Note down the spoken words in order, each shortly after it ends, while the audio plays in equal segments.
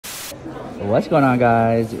What's going on,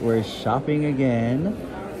 guys? We're shopping again,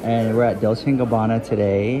 and we're at Dolce & Gabbana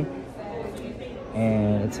today.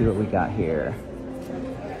 And let's see what we got here.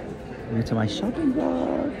 Into my shopping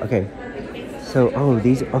vlog. Okay, so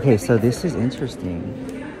so this is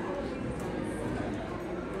interesting.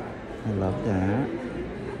 I love that.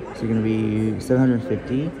 So you're gonna be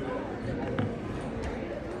 $750.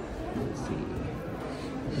 Let's see.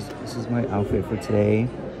 This is my outfit for today.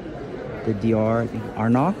 The Dior, I think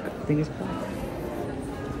Arnock, I think it's called.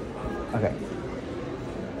 Okay.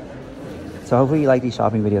 So hopefully you like these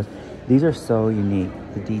shopping videos. These are so unique.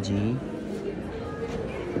 The DG.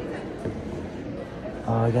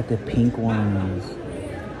 Oh, I got the pink ones.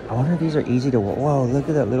 I wonder if these are easy to wear. Whoa, look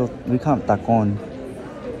at that little, we call it tacon.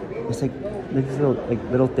 It's like, look at this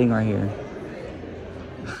little thing right here.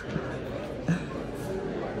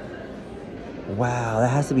 Wow, that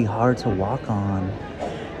has to be hard to walk on.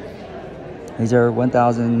 These are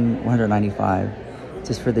 $1,195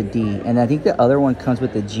 just for the D. And I think the other one comes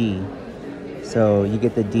with the G. So you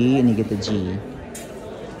get the D and you get the G.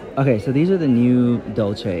 Okay, so these are the new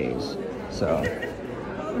Dolces. So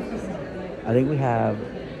I think we have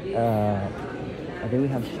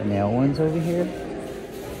Chanel ones over here.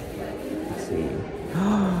 Let's see.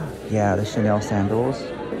 Yeah, the Chanel sandals.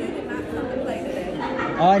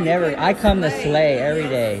 Oh, I come to slay every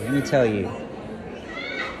day, let me tell you.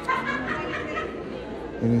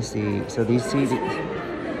 Let me see. So these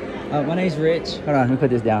my name's Rich. Hold on, let me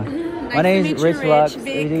put this down. Nice my name's Rich Lux. Vic.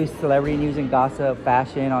 We do celebrity news and gossip,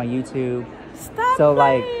 fashion on YouTube. Stop So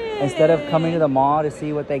like, playing. instead of coming to the mall to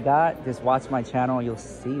see what they got, just watch my channel. You'll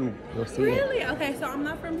see Really? it. Okay, so I'm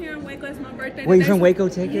not from here in Waco. It's my birthday. Wait, you're today, from so- Waco,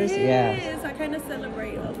 Texas? Yeah. Yes, I kind of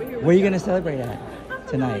celebrate over here. Where are you gonna celebrate at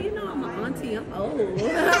tonight? You know, I'm an auntie. I'm old. I don't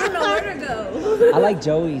know where to go. I like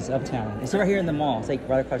Joey's Uptown. It's right here in the mall. It's like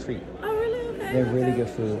right across the street. Oh, really? Okay. They're really good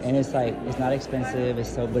food, and it's like it's not expensive. But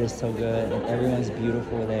it's so good, and everyone's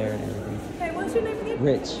beautiful there and everything. Okay, what's your name again?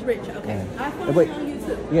 Rich. Rich. Okay. Yeah. I follow Wait. you on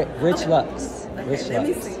YouTube. Yeah, Rich Okay. Lux. Okay, Rich let Lux.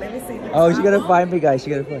 me see. Oh, she gotta find me, guys. She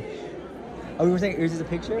gotta find. Oh, we were saying, is this a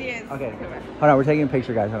picture? Yes. Okay. Hold on, we're taking a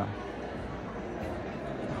picture, guys. Hold on.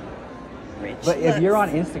 Rich. But if you're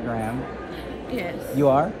on Lux. Instagram, Yes. you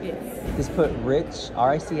are. Yes. Just put Rich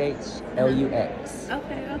RICHLUX,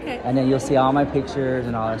 Okay. and then you'll see all my pictures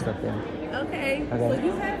and all that stuff there. Okay. Okay. So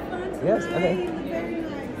you have fun tonight. Yes, okay. You look very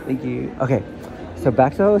nice. Thank you. Okay, so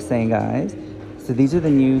back to what I was saying, guys. So these are the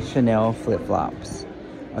new Chanel flip-flops.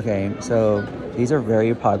 Okay, so these are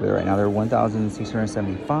very popular right now. They're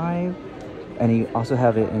 $1,675, and you also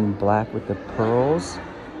have it in black with the pearls.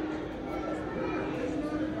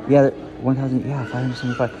 Yeah, 1,000. Yeah,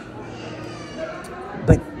 575.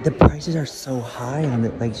 But the prices are so high on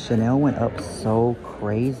it. Like Chanel went up so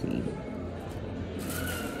crazy.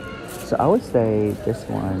 So I would say this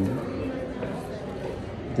one.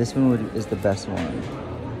 This one is the best one.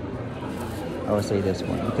 I would say this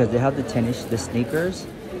one because they have the tennis, the sneakers,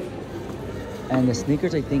 and the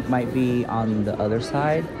sneakers I think might be on the other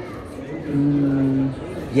side.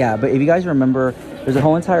 Yeah, but if you guys remember, there's a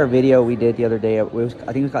whole entire video we did the other day. I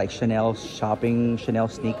think it was like Chanel shopping, Chanel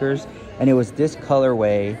sneakers, and it was this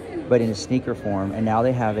colorway, but in a sneaker form. And now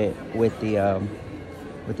they have it with the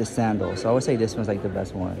sandals. So I would say this one's like the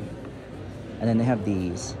best one. And then they have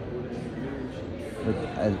these with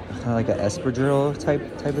kind of like an espadrille type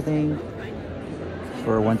of thing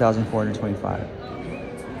for $1,425.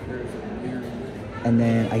 And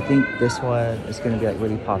then I think this one is gonna be like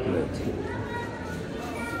really popular too.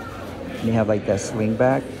 And you have like that sling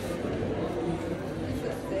back.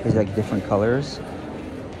 There's like different colors.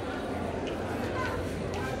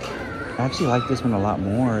 I actually like this one a lot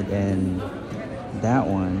more than that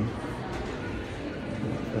one.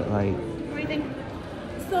 But like,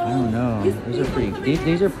 So, I don't know. These are pretty.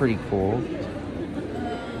 These are pretty cool.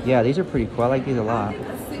 Yeah, these are pretty cool. I like these a lot.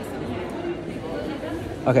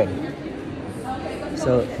 Okay.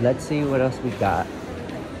 So let's see what else we got.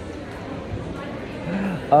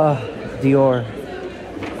 Dior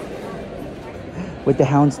with the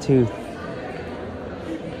houndstooth.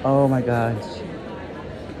 Oh my gosh.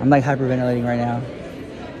 I'm like hyperventilating right now.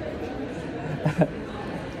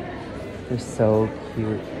 They're so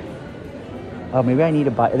cute. Oh, maybe I need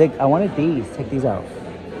to buy. I wanted these. Check these out.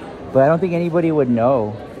 But I don't think anybody would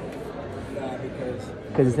know.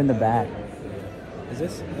 Because it's in the back. Is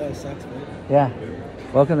this Saks Fifth? Yeah.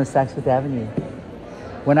 Welcome to Saks Fifth Avenue.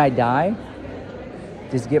 When I die,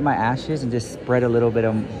 just get my ashes and just spread a little bit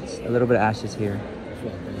of ashes here.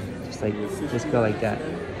 Just go like that.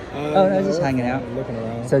 Oh, no, just hanging out. Looking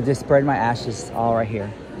around. So just spread my ashes all right here,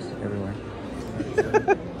 just everywhere.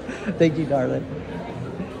 Thank you, darling.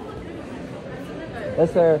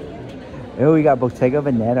 Yes, sir. Oh, we got Bottega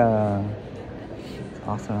Veneta.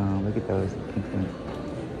 Awesome. Look at those.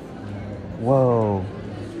 Whoa.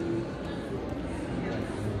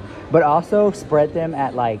 But also spread them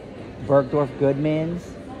at like Bergdorf Goodman's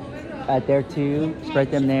at there too.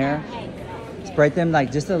 Spread them there. Spread them like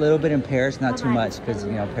just a little bit in Paris, not too much, because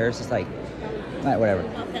you know Paris is like whatever.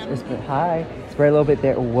 Hi. Spread a little bit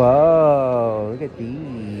there. Whoa, look at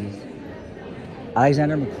these.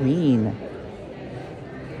 Alexander McQueen.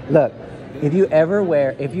 Look, if you ever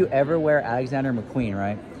wear Alexander McQueen,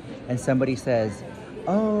 right? And somebody says,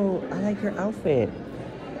 "Oh, I like your outfit."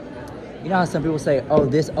 You know how some people say, "Oh,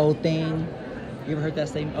 this old thing." You ever heard that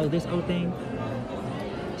statement? "Oh, this old thing."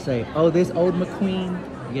 Say, "Oh, this old McQueen."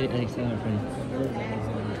 You get it? Alexander McQueen.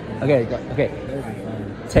 Okay, okay.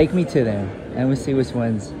 Take me to them, and we'll see which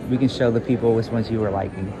ones we can show the people which ones you were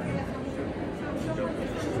liking.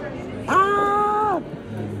 Ah,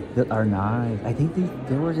 that are nice. I think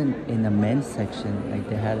there was in the men's section, like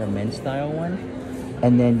they had a men's style one,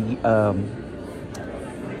 and then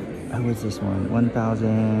what was this one?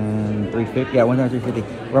 1,350. Yeah,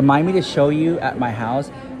 1,350. Remind me to show you at my house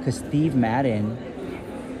because Steve Madden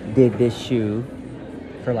did this shoe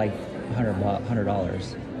for like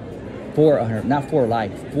 $100. For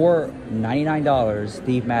 $99,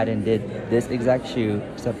 Steve Madden did this exact shoe,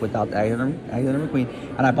 except without the Alexander McQueen,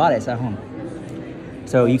 and I bought it. It's at home.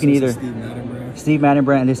 So you can either Steve Madden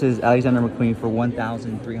brand. This is Alexander McQueen for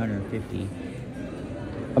 1,350.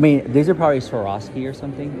 I mean, these are probably Swarovski or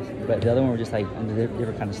something, but the other one were just like a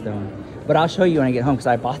different kind of stone. But I'll show you when I get home because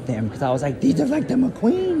I bought them because I was like, these are like the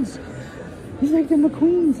McQueens. These are like the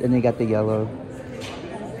McQueens, and they got the yellow.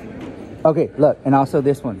 Okay, look, and also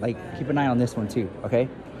this one. Like, keep an eye on this one too. Okay,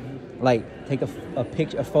 like take a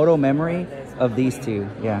picture, a photo memory of these two.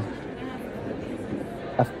 Yeah,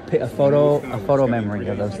 a photo memory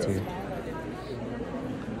of those two.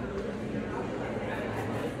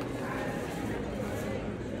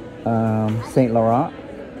 Saint Laurent.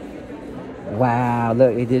 Wow,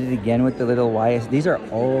 look, they did it again with the little YS. These are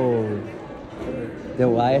old. The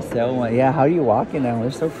YSL one. Yeah, how do you walk in them?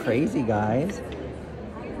 They're so crazy, guys.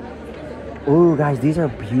 Ooh, guys, these are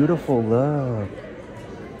beautiful. Look.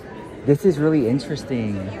 This is really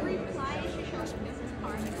interesting.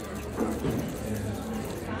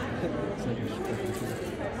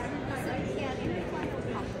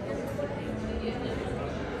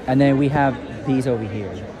 And then we have these over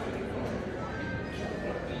here.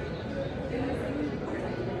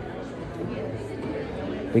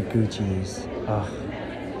 The Gucci's. Oh.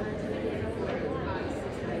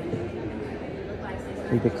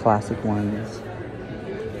 Like the classic ones.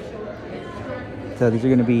 So these are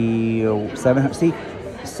going to be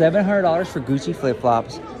 $700 for Gucci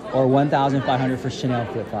flip-flops or $1,500 for Chanel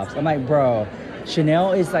flip-flops. I'm like, bro,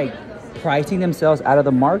 Chanel is like pricing themselves out of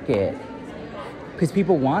the market because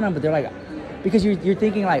people want them, but they're like, because you're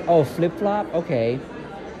thinking like, oh, flip-flop, okay.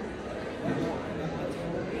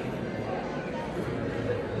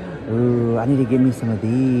 Ooh, I need to get me some of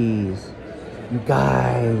these. You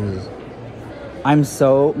guys.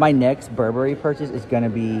 My next Burberry purchase is going to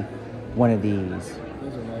be one of these.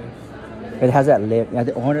 It has that lip. I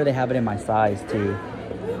wonder they have it in my size too.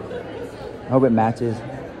 I hope it matches.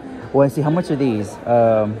 Well, let's see, how much are these?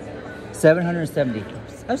 770.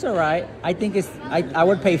 That's all right. I think I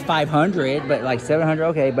would pay 500, but like 700,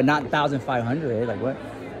 okay, but not 1,500. Like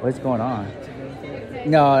what's going on?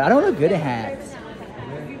 No, I don't look good at hats.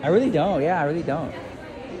 I really don't. Yeah, I really don't.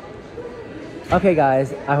 Okay,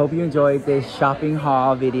 guys, I hope you enjoyed this shopping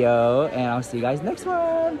haul video, and I'll see you guys next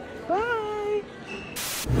one. Bye.